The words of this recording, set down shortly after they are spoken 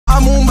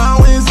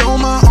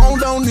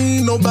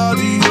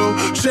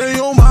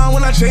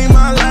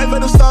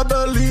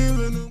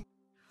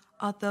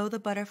Although the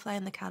butterfly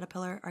and the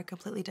caterpillar are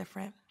completely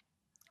different,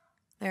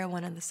 they are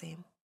one and the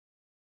same.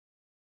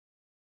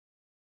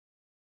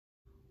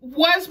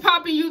 What's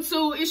poppin',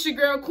 YouTube? It's your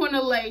girl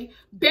Quinalay,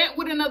 back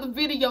with another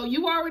video.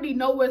 You already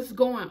know what's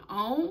going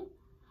on.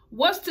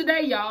 What's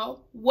today,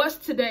 y'all? What's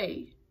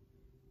today?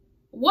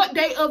 What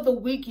day of the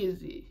week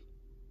is it?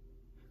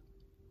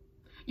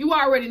 You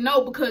already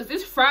know because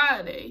it's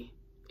Friday.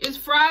 It's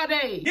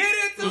Friday. Get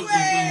into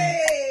it!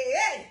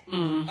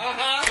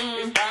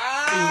 It's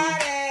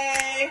Friday.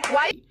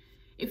 Why?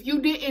 If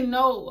you didn't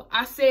know,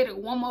 I said it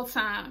one more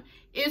time.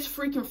 It's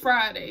freaking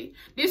Friday.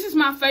 This is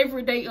my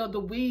favorite day of the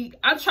week.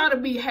 I try to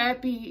be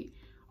happy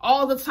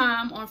all the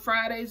time on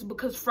Fridays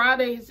because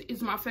Fridays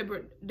is my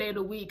favorite day of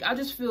the week. I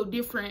just feel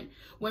different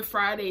when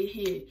Friday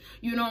hit.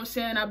 You know what I'm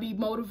saying? I be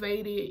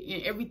motivated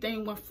and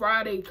everything when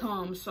Friday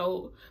comes.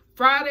 So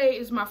Friday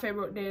is my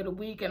favorite day of the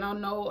week. And I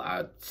know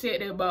I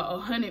said that about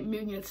 100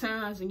 million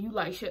times and you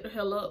like, shut the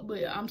hell up,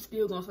 but I'm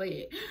still gonna say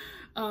it.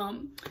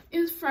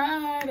 It's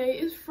Friday,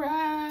 it's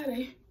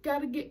Friday.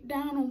 Gotta get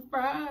down on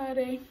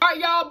Friday. All right,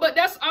 y'all, but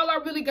that's all I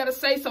really gotta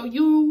say. So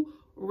you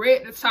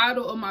read the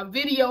title of my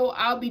video.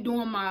 I'll be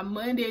doing my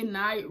Monday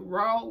Night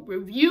Raw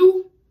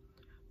review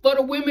for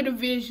the women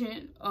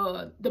division.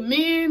 The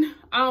men,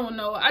 I don't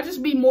know. I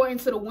just be more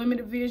into the women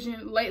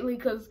division lately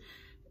because,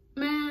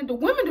 man, the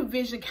women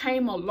division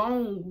came a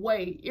long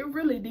way. It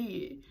really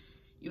did.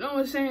 You know what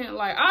I'm saying?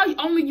 Like, I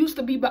only used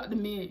to be about the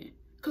men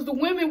because the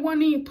women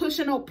weren't even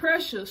pushing no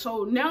pressure.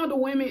 So now the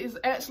women is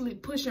actually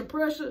pushing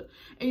pressure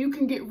and you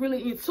can get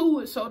really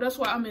into it. So that's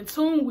why I'm in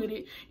tune with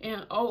it.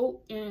 And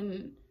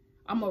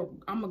I'm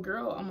a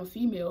girl, I'm a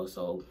female,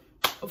 so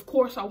of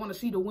course I want to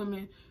see the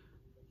women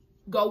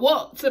go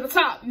up to the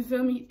top, you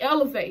feel me,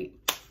 elevate.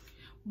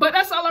 But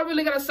that's all I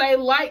really gotta say.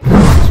 Like,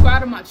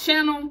 subscribe to my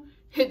channel,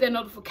 hit that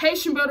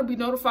notification bell to be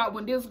notified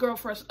when this girl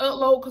first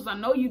upload, because I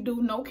know you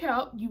do, no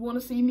cap, you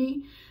want to see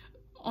me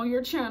on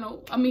your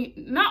channel. I mean,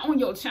 not on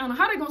your channel,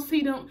 how they gonna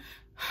see them?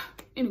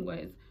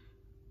 Anyways,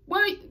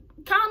 well,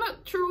 kind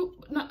of true,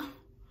 no.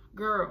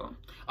 Girl,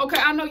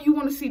 okay, I know you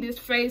want to see this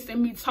face and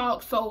me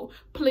talk, so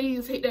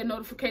please hit that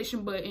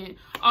notification button.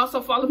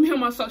 Also follow me on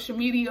my social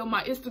media.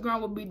 My Instagram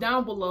will be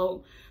down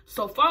below,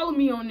 so follow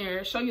me on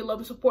there. Show your love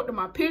and support to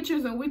my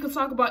pictures, and we can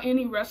talk about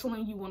any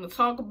wrestling you want to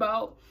talk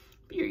about,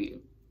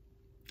 period.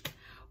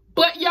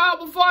 But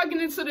y'all, before I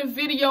get into the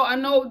video, I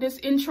know this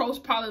intro's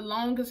probably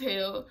long as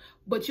hell,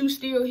 but you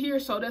still here,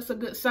 so that's a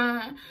good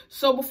sign.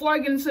 So before I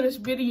get into this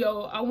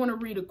video, I want to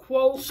read a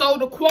quote. So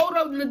the quote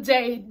of the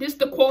day, this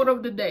the quote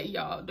of the day,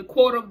 y'all. The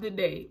quote of the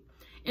day.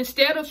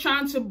 Instead of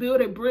trying to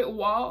build a brick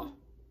wall,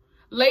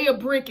 lay a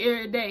brick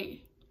every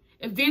day.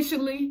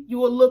 Eventually, you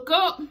will look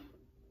up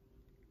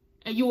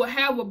and you will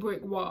have a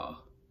brick wall.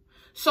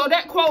 So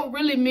that quote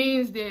really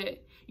means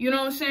that, you know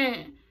what I'm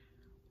saying?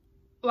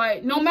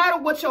 Like, no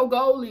matter what your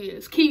goal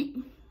is, keep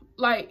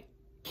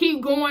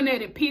going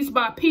at it piece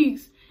by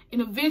piece, and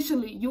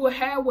eventually you will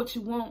have what you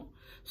want.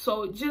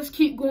 So just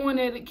keep going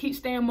at it, keep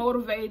staying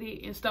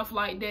motivated and stuff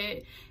like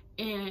that.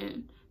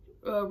 And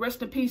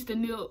rest in peace to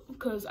Nip,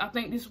 because I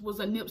think this was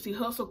a Nipsey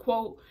Hussle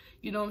quote.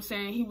 You know what I'm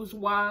saying? He was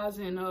wise,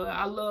 and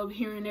I love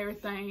hearing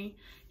everything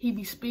he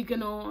be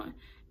speaking on.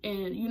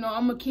 And, you know,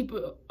 I'm going to keep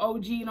it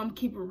OG and I'm going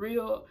to keep it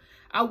real.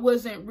 I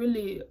wasn't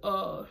really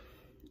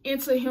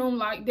into him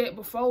like that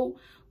before,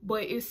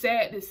 but it's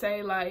sad to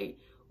say, like,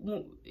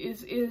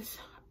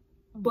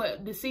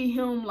 but to see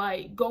him,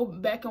 like, go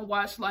back and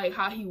watch, like,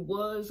 how he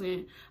was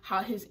and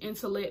how his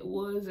intellect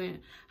was and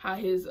how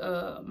his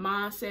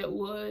mindset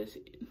was,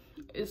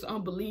 it's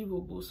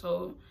unbelievable.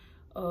 So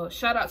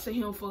shout out to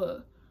him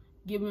for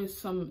giving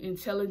some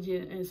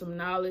intelligence and some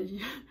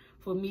knowledge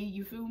for me,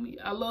 you feel me?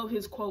 I love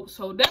his quotes.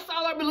 So that's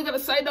all I really gotta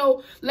say,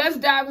 though. Let's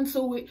dive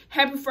into it.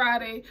 Happy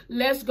Friday.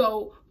 Let's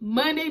go.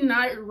 Monday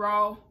Night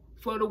Raw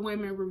for the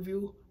women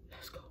review.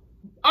 Let's go.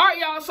 All right,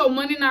 y'all. So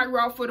Monday Night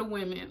Raw for the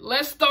women.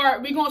 Let's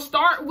start. We're gonna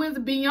start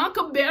with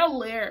Bianca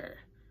Belair.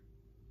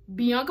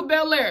 Bianca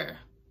Belair,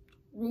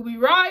 Ruby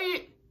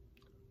Riott,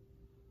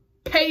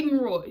 Peyton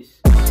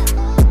Royce.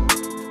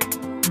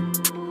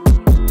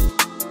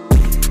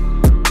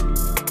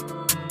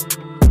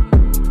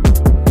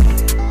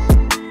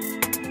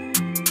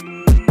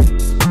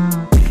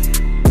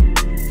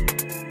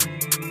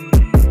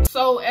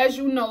 So as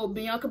you know,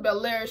 Bianca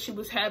Belair, she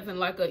was having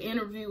like an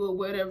interview or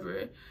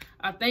whatever,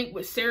 I think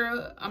with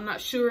Sarah, I'm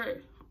not sure.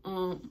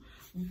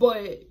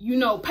 But you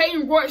know,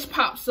 Peyton Royce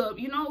pops up,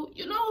 you know,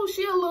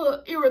 she a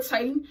little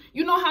irritating.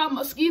 You know how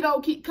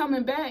mosquito keep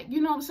coming back, you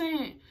know what I'm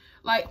saying?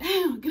 Like,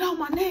 damn, get off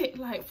my neck,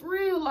 like, for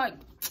real, like,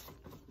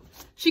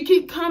 she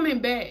keep coming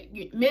back,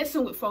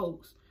 messing with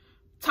folks,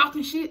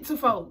 talking shit to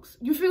folks,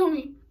 you feel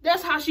me?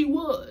 That's how she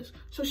was.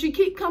 So she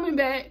keep coming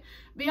back.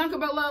 Bianca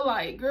Belair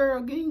like,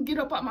 girl, get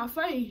up out my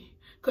face.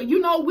 Because, you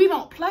know, we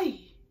don't play.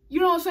 You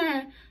know what I'm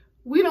saying?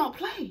 We don't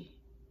play.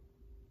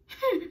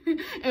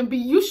 And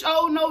you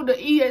sure know the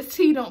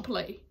EST don't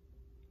play.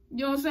 You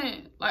know what I'm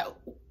saying? Like,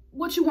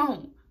 what you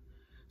want?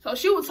 So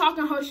she was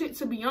talking her shit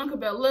to Bianca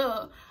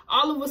Belair.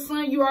 All of a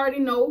sudden, you already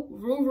know,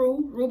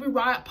 Ruby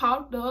Riott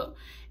popped up.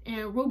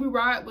 And Ruby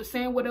Riott was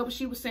saying whatever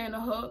she was saying to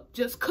her.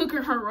 Just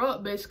cooking her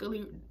up,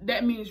 basically.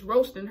 That means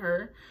roasting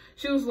her.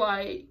 She was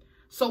like,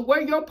 so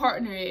where your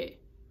partner at?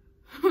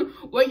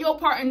 Where your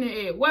partner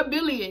at? Where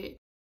Billy at?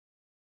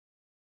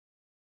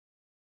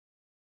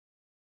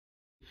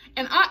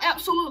 And I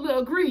absolutely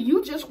agree.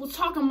 You just was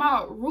talking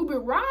about Ruby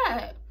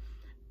Riott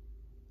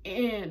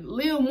and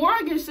Liv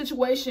Morgan's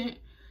situation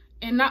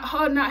and not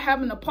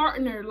having a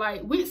partner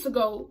like weeks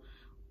ago.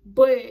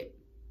 But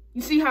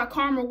you see how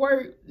karma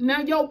worked?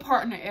 Now your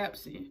partner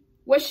absent.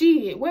 Where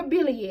she at? Where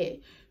Billy at?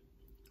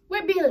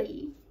 Where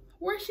Billy?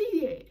 Where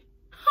she at?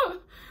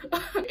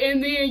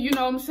 And then, you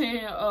know what I'm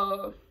saying,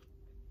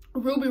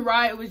 Ruby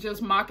Riott was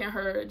just mocking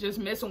her, just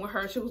messing with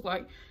her. She was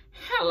like,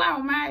 hello,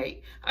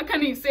 mate. I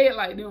couldn't even say it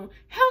like them.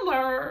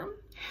 Hello.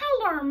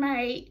 Hello,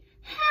 mate.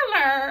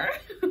 Hello.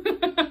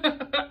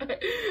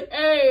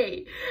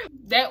 Hey,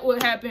 that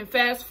would happen.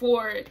 Fast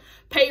forward.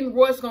 Peyton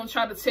Royce gonna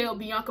try to tell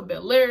Bianca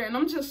Belair. And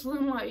I'm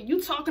like, you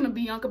talking to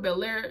Bianca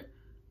Belair?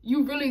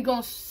 You really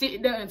gonna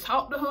sit there and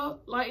talk to her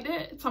like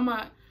that? Talking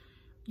about,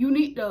 you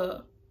need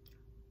to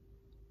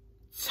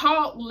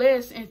talk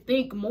less and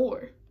think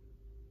more.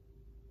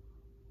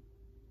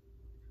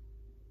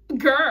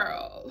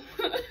 Girl.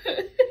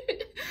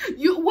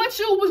 What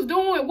you was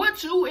doing,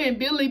 what you and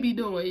Billy be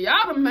doing,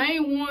 y'all the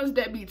main ones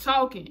that be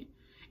talking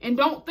and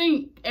don't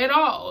think at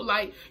all.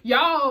 Like,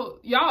 y'all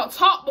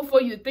talk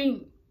before you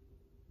think.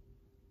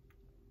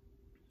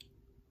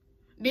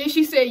 Then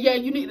she said, yeah,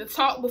 you need to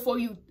talk before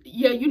you,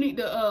 you need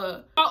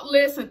to talk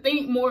less and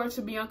think more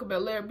to Bianca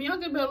Belair.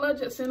 Bianca Belair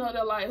just sitting out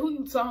there like, who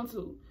you talking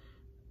to?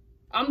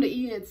 I'm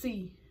the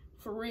ENT,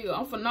 for real.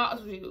 I'm from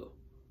Knoxville.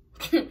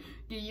 Give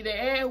you the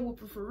ad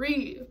whooping for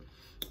real.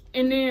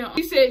 And then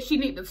she said she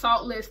need to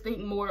talk less, think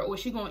more, or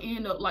she gonna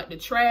end up like the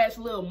trash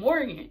Liv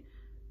Morgan.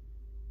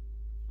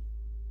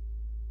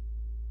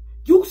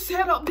 You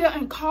sat up there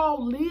and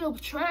called Liv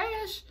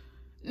trash?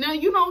 Now,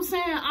 you know what I'm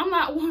saying? I'm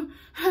not one.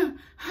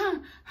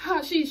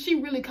 She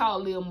really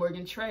called Liv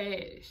Morgan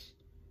trash.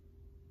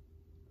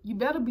 You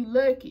better be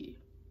lucky.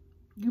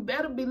 You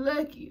better be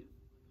lucky.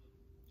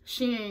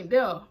 She ain't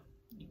there.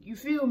 You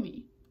feel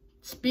me?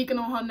 Speaking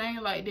on her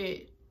name like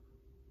that.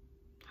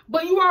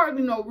 But you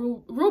already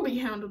know Ruby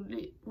handled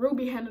it.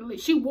 Ruby handled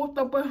it. She whooped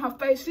up in her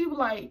face. She was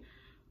like,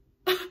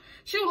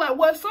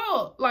 what's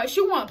up? Like,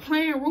 she wasn't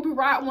playing. Ruby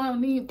Riott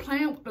wasn't even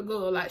playing with the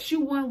girl. Like, she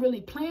wasn't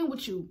really playing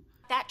with you.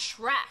 That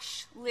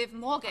trash, Liv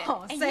Morgan.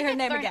 Oh, say her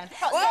name again.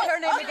 Say her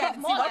name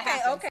again.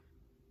 Okay.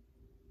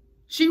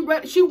 She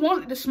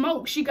wanted the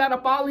smoke. She got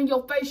up all in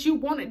your face. She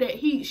wanted that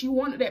heat. She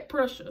wanted that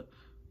pressure.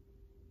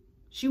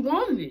 She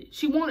wanted it.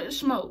 She wanted the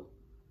smoke.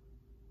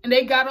 And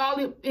they got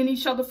all in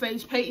each other's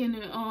face, Peyton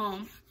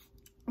and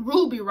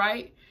Ruby,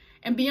 right?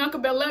 And Bianca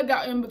Belair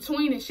got in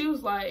between and she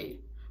was like,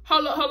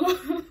 hold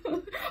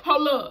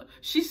up.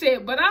 She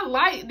said, but I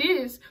like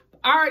this.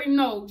 I already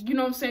know, you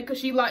know what I'm saying? Because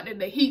she liked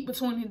the heat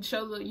between each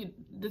other,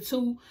 the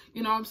two,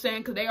 you know what I'm saying?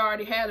 Because they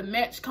already had a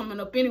match coming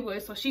up anyway.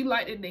 So she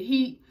liked the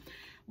heat.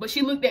 But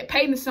she looked at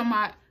Peyton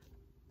somewhat.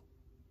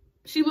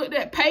 She looked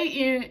at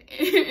Peyton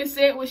and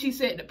said what she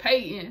said to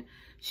Peyton.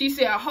 She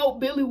said, I hope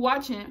Billy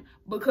watching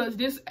because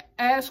this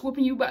ass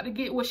whooping you about to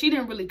get. Well, she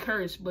didn't really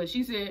curse, but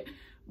she said,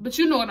 but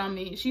you know what I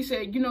mean. She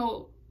said, you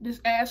know,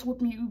 this ass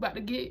whooping you about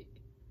to get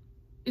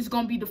is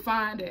going to be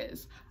defined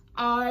as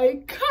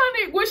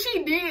iconic. When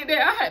she did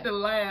that, I had to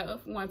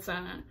laugh one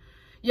time.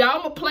 Yeah,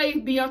 I'm going to play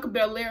Bianca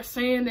Belair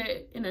saying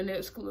that in the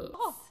next clip.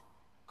 Oh,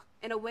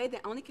 in a way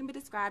that only can be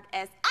described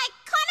as iconic.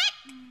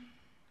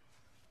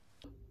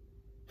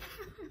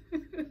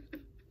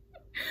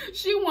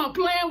 She wasn't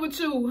playing with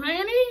you,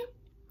 honey.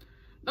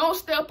 Don't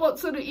step up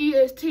to the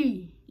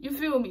EST. You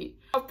feel me?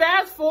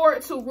 Fast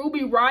forward to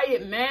Ruby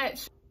Riott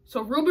match.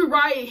 So Ruby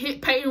Riott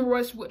hit Peyton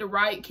Royce with the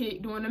right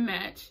kick during the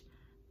match.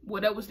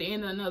 Well, that was the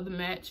end of another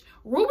match.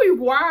 Ruby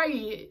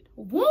Riott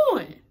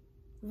won.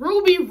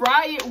 Ruby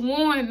Riott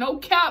won. No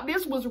cap.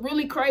 This was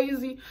really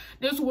crazy.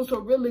 This was a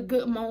really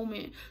good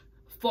moment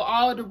for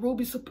all the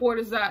Ruby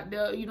supporters out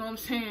there. You know what I'm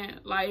saying?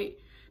 Like,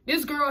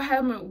 this girl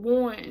haven't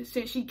won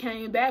since she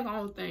came back, I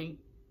don't think.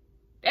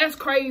 That's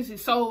crazy.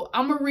 So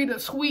I'm going to read a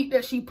tweet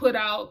that she put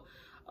out.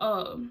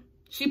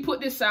 She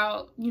put this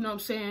out, you know what I'm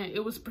saying?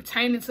 It was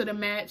pertaining to the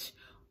match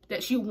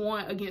that she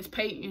won against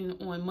Peyton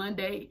on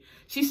Monday.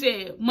 She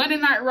said, Monday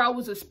Night Raw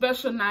was a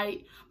special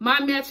night. My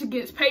match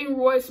against Peyton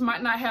Royce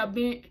might not have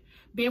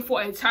been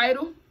for a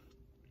title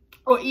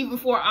or even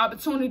for an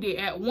opportunity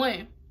at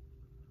one.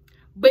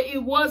 But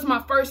it was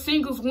my first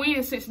singles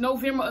win since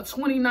November of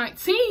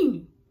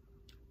 2019.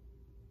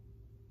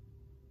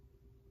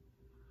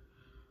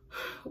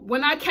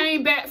 When I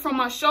came back from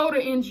my shoulder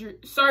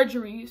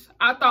surgeries,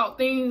 I thought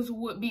things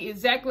would be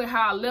exactly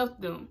how I left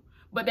them,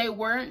 but they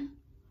weren't.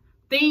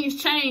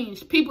 Things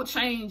changed, people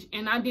changed,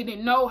 and I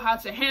didn't know how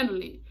to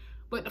handle it.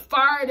 But the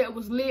fire that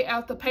was lit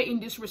after Peyton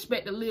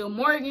disrespected Liv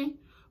Morgan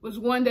was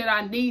one that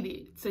I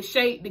needed to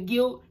shake the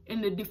guilt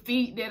and the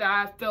defeat that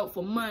I felt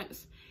for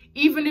months.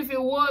 Even if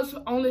it was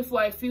only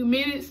for a few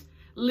minutes,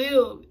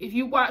 Liv, if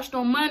you watched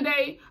on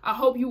Monday, I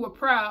hope you were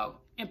proud.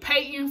 And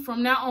Peyton,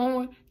 from now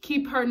on,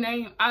 keep her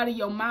name out of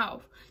your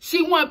mouth.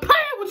 She wasn't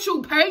playing with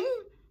you,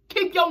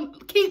 Peyton.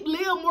 Keep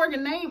Liv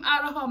Morgan name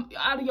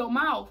out of your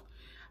mouth.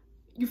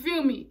 You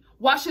feel me?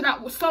 Wash it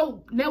out with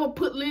soap. Never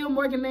put Liv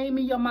Morgan name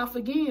in your mouth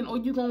again, or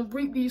you're gonna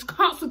reap these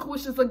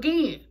consequences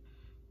again.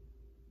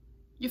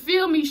 You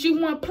feel me? She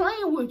wasn't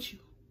playing with you.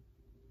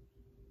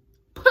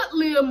 Put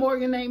Liv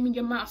Morgan name in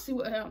your mouth, see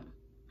what happens.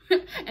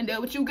 And then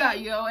what you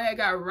got, yo, I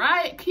got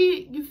riot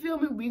kid, you feel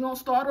me? We gonna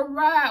start a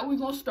riot, we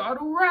gonna start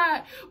a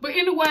riot. But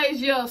anyways,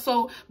 yeah,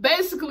 so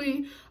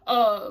basically,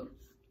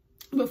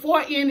 before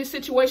I end this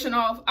situation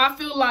off, I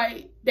feel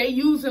like they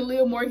using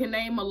Liv Morgan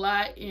name a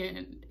lot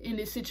in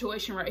this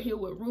situation right here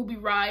with Ruby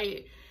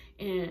Riot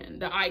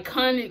and the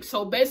Iconic.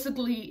 So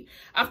basically,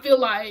 I feel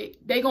like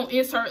they gonna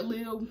insert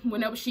Liv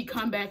whenever she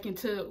come back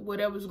into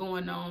whatever's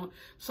going on.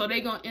 So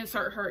they gonna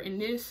insert her in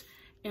this.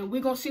 And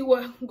we're going to see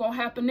what's going to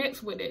happen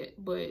next with it.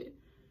 But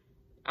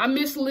I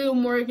miss Liv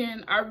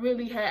Morgan. I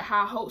really had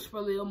high hopes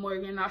for Liv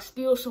Morgan. I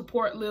still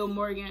support Liv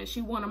Morgan.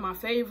 She's one of my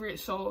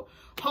favorites. So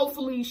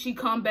hopefully she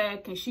come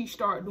back and she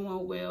start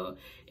doing well.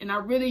 And I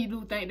really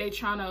do think they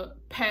trying to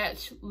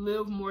patch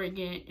Liv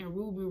Morgan and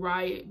Ruby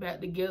Riot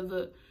back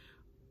together.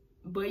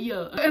 But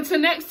yeah. Until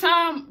next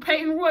time,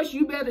 Peyton Royce,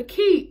 you better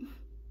keep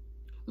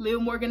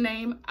Liv Morgan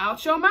name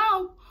out your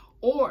mouth,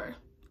 or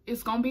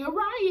it's going to be a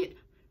riot.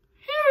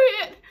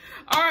 Period.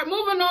 All right,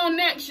 moving on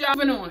next, y'all.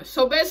 Moving on.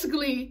 So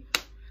basically,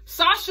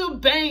 Sasha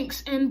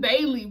Banks and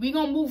Bayley, we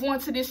gonna move on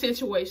to this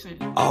situation.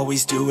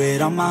 Always do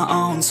it on my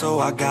own, so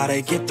I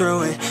gotta get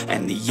through it.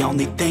 And the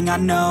only thing I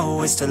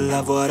know is to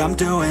love what I'm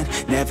doing.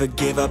 Never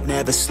give up,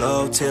 never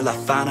slow, till I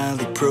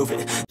finally prove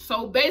it.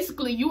 So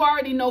basically, you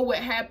already know what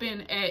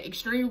happened at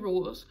Extreme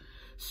Rules.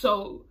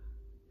 So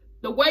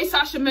the way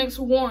Sasha Banks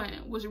won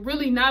was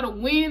really not a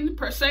win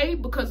per se,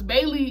 because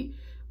Bayley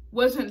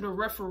wasn't the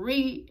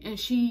referee, and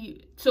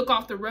she took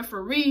off the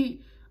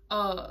referee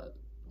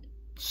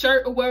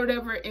shirt or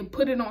whatever and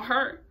put it on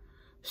her.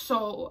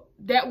 So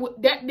that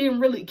didn't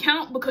really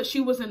count because she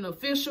was an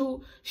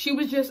official. She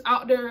was just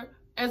out there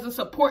as a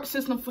support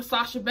system for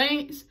Sasha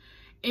Banks,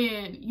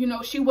 and you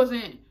know,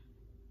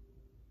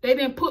 they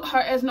didn't put her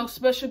as no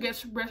special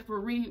guest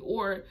referee,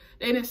 or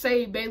they didn't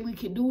say Bayley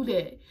could do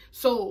that.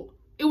 So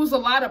it was a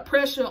lot of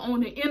pressure on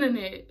the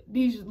internet,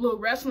 these little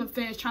wrestling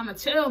fans trying to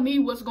tell me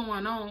what's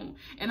going on.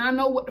 And I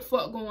know what the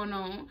fuck going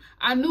on.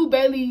 I knew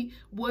Bayley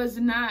was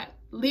not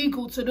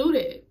legal to do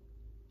that.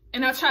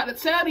 And I tried to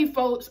tell these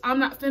folks I'm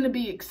not finna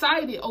be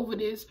excited over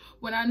this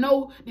when I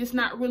know this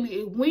not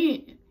really a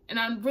win. And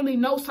I really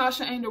know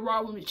Sasha ain't the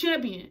Raw Women's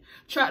Champion.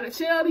 Tried to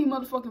tell these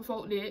motherfucking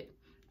folk that.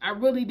 I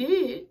really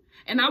did.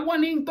 And I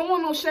wasn't even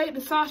throwing no shade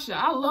to Sasha.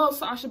 I love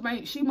Sasha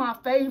Banks. She my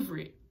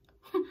favorite.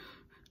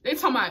 They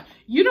talking about,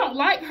 you don't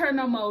like her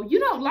no more. You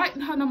don't like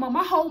her no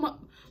more.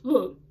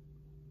 Look,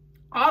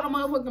 all the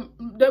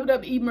motherfucking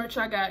WWE merch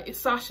I got is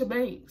Sasha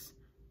Banks.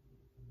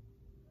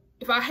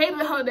 If I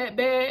hated her that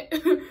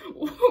bad,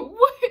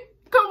 what?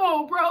 Come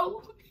on,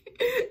 bro.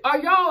 Are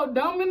y'all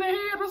dumb in the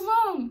head or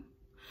something?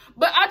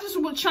 But I just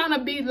was trying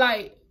to be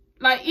like,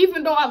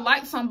 even though I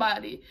like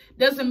somebody,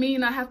 doesn't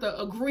mean I have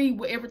to agree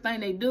with everything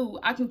they do.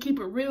 I can keep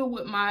it real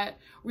with my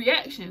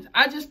reactions.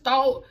 I just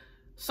thought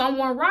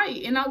someone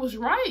right, and I was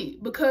right,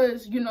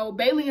 because you know,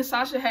 Bayley and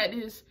Sasha had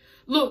this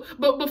look.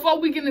 But before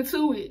we get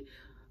into it,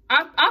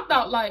 I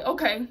thought like,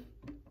 okay,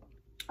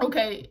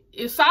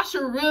 is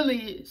Sasha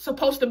really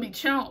supposed to be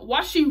champ?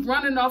 Why she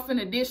running off in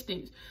the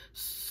distance?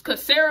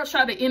 Because Sarah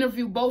tried to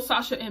interview both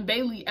Sasha and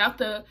Bayley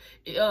after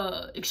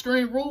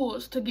Extreme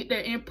Rules to get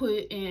their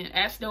input and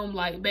ask them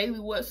like, Bayley,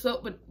 what's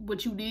up with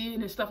what you did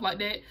and stuff like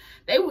that.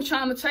 They were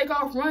trying to take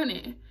off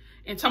running.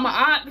 And talking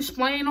about, I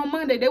explained on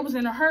Monday, they was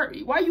in a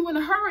hurry. Why you in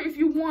a hurry if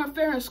you won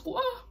fair and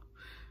square?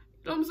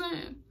 You know what I'm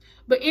saying?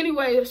 But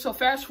anyway, so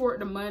fast forward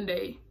to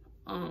Monday.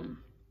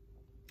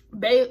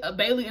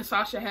 Bayley and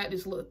Sasha had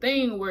this little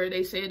thing where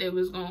they said they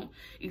was going to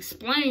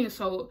explain.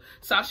 So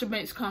Sasha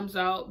Banks comes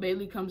out,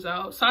 Bayley comes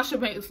out. Sasha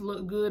Banks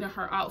looked good in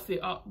her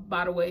outfit.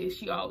 By the way,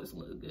 she always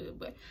looked good,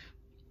 but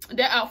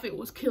that outfit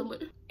was killer.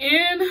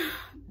 And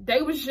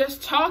they was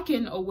just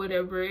talking or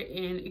whatever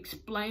and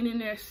explaining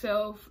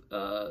themselves.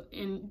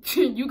 And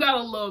you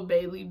gotta love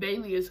Bayley.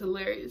 Bayley is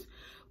hilarious.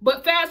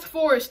 But fast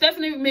forward,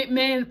 Stephanie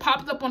McMahon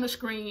popped up on the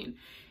screen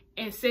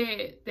and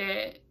said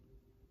that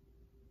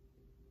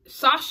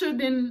Sasha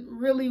didn't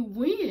really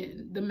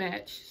win the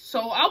match. So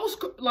I was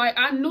like,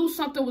 I knew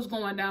something was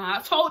going down. I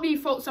told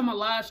these folks on my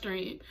live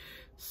stream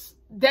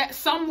that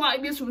something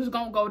like this was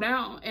gonna go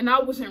down, and I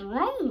wasn't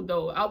wrong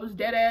though. I was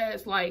dead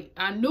ass, like,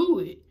 I knew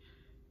it.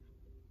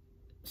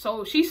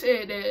 So she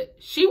said that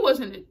she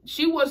wasn't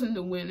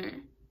the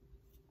winner,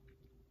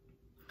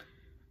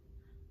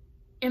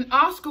 and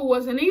Asuka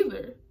wasn't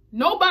either.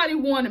 Nobody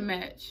won a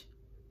match.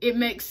 It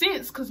makes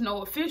sense because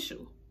no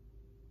official.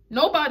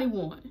 Nobody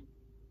won.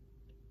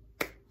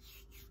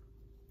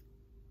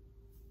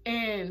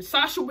 And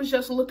Sasha was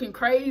just looking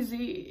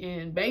crazy,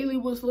 and Bayley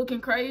was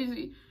looking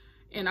crazy.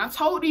 And I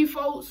told these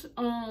folks,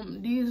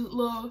 these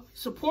little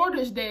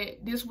supporters,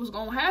 that this was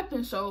gonna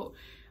happen. So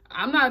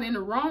I'm not in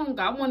the wrong.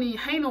 I wasn't even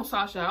hating on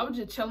Sasha. I was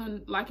just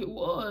telling like it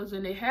was,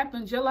 and it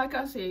happened just like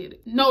I said.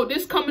 No,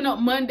 this coming up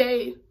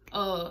Monday,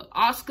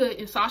 Asuka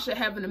and Sasha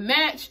having a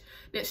match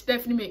that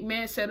Stephanie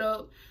McMahon set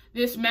up.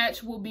 This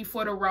match will be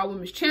for the Raw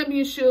Women's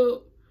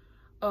Championship.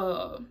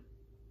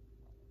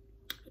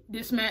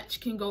 This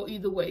match can go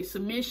either way: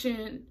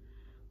 submission,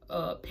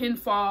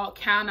 pinfall,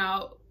 count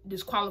out,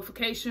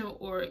 disqualification,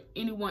 or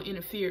anyone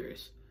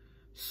interferes.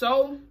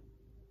 So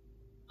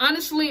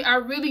honestly, I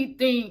really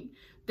think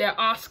that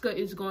Asuka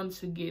is going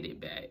to get it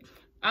back.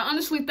 I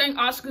honestly think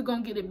Asuka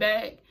gonna get it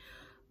back.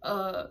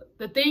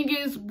 The thing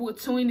is,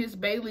 between this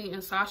Bayley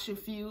and Sasha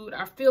feud,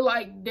 I feel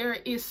like there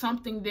is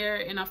something there,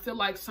 and I feel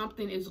like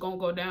something is gonna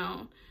go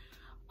down.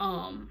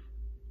 I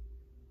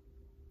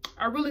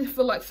really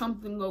feel like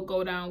something will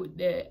go down with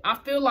that. I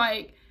feel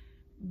like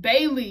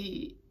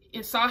Bayley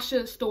and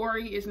Sasha's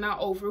story is not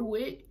over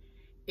with,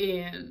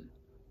 and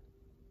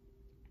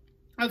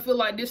I feel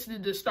like this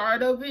is the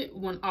start of it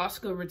when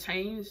Asuka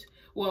retains.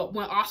 Well,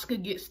 when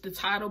Asuka gets the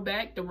title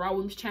back, the Raw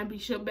Women's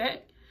Championship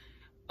back,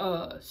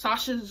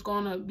 Sasha's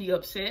gonna be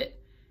upset.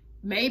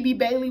 Maybe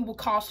Bayley will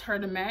cost her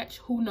the match.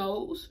 Who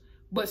knows?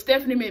 But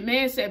Stephanie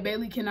McMahon said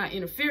Bayley cannot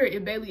interfere.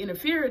 If Bayley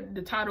interfered,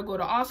 the title go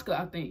to Asuka,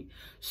 I think.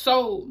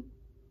 So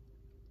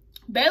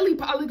Bayley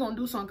probably gonna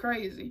do something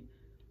crazy.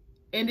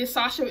 And this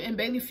Sasha and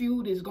Bayley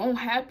feud is gonna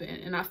happen.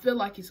 And I feel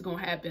like it's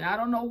gonna happen. I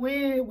don't know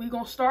when we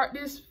gonna start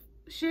this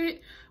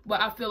shit,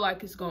 but I feel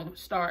like it's gonna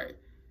start.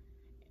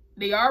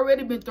 They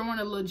already been throwing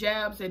a little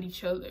jabs at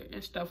each other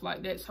and stuff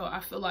like that. So I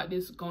feel like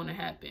this is gonna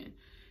happen.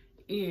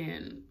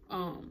 And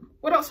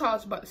what else I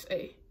was about to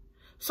say?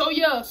 So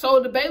yeah,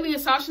 so the Bayley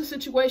and Sasha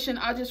situation,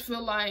 I just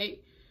feel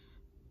like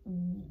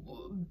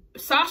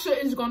Sasha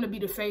is going to be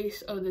the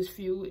face of this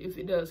feud if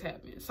it does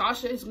happen.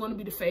 Sasha is going to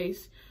be the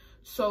face.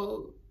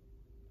 So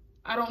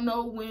I don't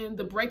know when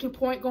the breaking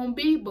point going to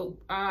be, but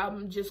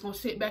I'm just going to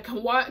sit back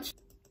and watch.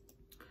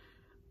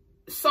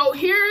 So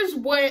here's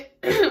what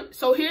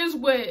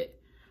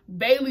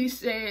Bayley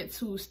said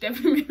to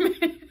Stephanie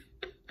McMahon.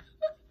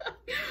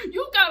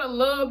 You gotta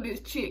love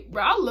this chick,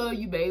 bro. I love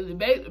you, Bayley.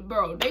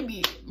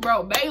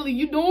 Bayley,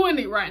 you doing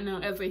it right now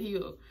as a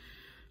heel.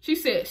 She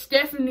said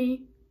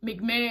Stephanie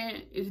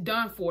McMahon is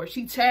done for.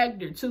 She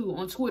tagged her too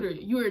on Twitter.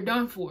 You are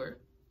done for.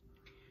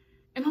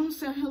 And I'm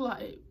saying here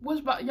like, what's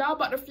about y'all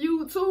about to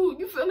feud too?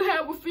 You finna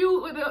have a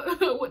feud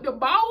with the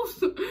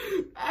boss?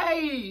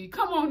 Hey,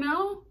 come on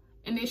now.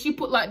 And then she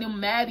put like them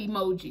mad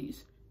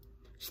emojis.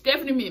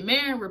 Stephanie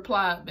McMahon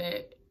replied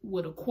back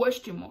with a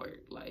question mark,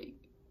 like,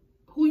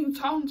 who you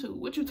talking to?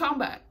 What you talking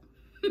about?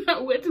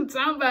 What you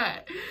talking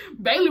about?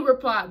 Bayley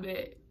replied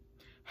back,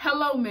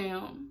 hello,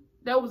 ma'am.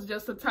 That was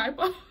just a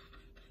typo.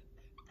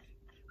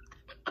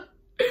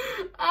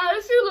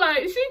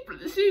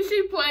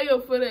 She player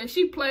for that.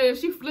 She player.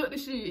 She flipped the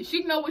shit.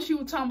 She know what she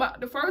was talking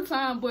about the first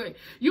time, but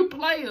you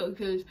player,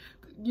 because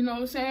you know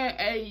what I'm saying?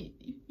 Hey,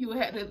 you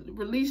had to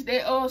release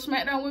that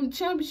SmackDown Women's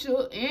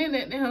Championship and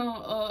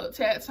that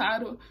tag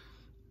title.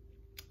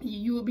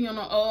 You would be on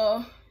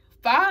a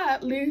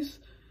fired list.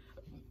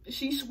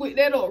 She switched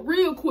that up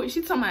real quick.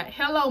 She talking about,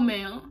 hello,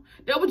 ma'am.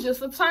 That was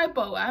just a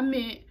typo. I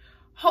meant,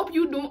 I hope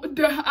you done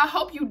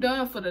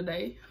for the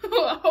day.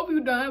 I hope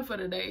you done for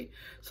the day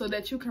so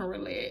that you can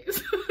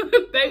relax.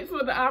 Thanks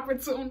for the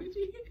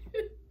opportunity.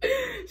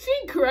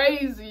 She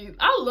crazy.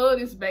 I love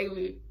this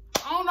Bayley.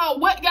 I don't know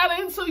what got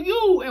into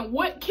you and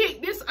what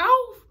kicked this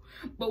off,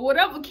 but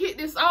whatever kicked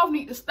this off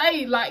need to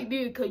stay like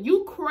this, because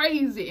you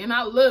crazy and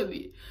I love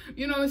it.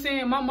 You know what I'm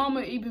saying? My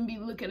mama even be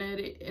looking at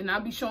it and I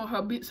be showing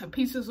her bits and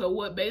pieces of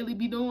what Bayley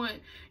be doing,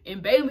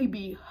 and Bayley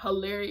be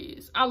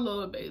hilarious. I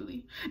love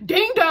Bayley.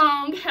 Ding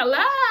dong,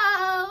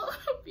 hello.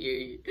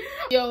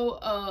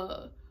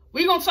 Yo,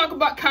 we gonna talk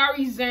about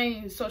Kairi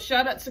Sane. So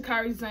shout out to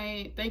Kairi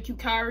Sane. Thank you,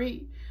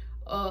 Kairi.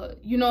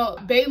 You know,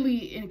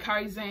 Bayley and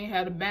Kairi Sane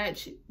had a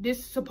match.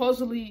 This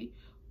supposedly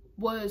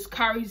was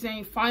Kairi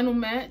Sane's final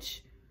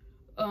match.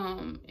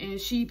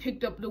 And she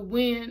picked up the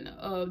win.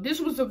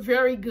 This was a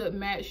very good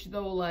match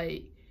though.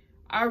 Like,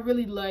 I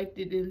really liked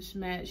it in this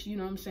match. You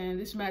know what I'm saying?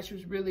 This match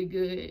was really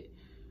good.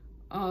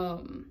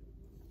 So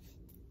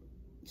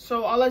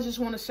all I just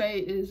want to say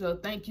is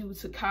thank you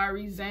to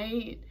Kairi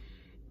Sane.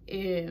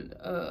 And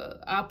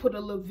I put a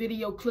little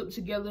video clip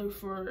together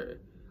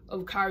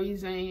of Kairi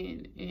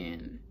Sane,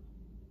 and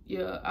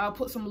yeah, I'll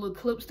put some little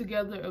clips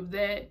together of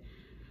that.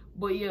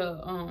 But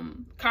yeah,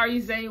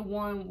 Kairi Sane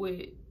won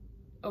with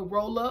a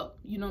roll up,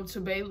 you know, to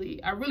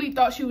Bayley. I really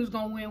thought she was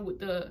gonna win with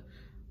the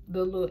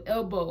little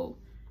elbow,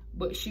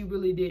 but she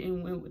really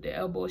didn't win with the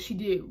elbow. She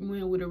did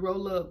win with a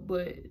roll up.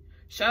 But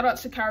shout out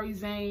to Kairi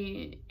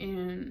Sane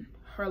and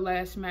her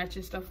last match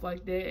and stuff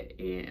like that.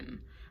 And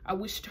I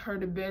wished her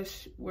the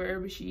best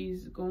wherever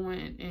she's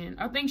going. And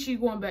I think she's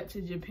going back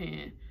to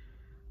Japan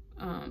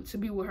to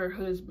be with her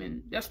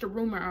husband. That's the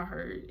rumor I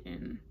heard.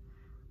 And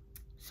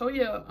so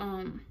yeah,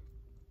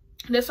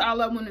 that's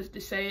all I wanted to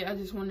say. I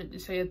just wanted to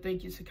say a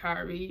thank you to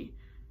Kairi,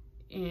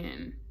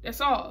 and that's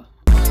all.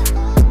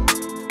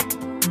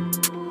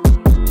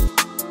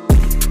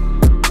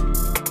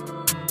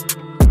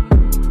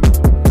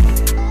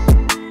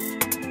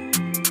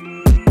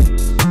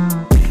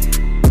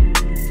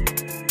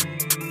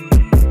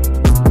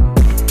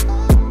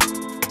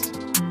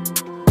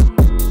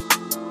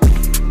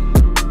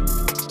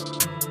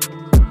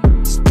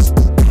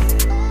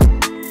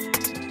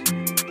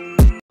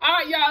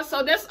 guys,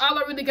 so that's all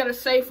I really gotta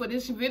say for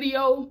this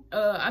video.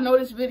 I know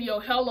this video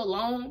hella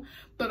long,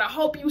 but I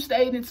hope you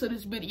stayed into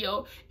this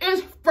video.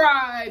 It's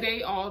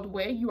Friday all the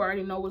way. You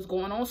already know what's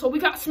going on. So we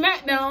got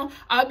SmackDown.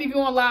 I'll be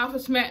going live for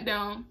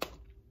SmackDown.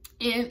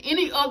 And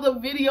any other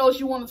videos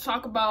you want to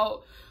talk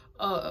about,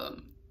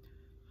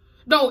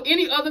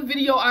 any other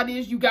video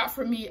ideas you got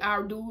for me,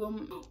 I'll do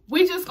them.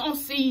 We just gonna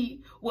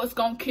see what's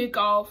gonna kick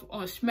off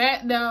on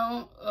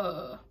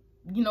SmackDown.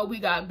 You know, we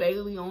got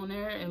Bayley on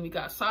there and we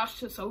got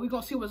Sasha, so we're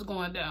gonna see what's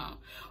going down.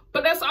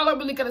 But that's all I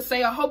really gotta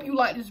say. I hope you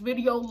like this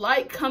video.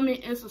 Like,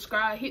 comment, and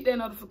subscribe. Hit that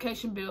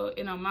notification bell,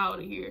 and I'm out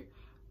of here.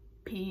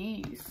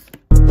 Peace.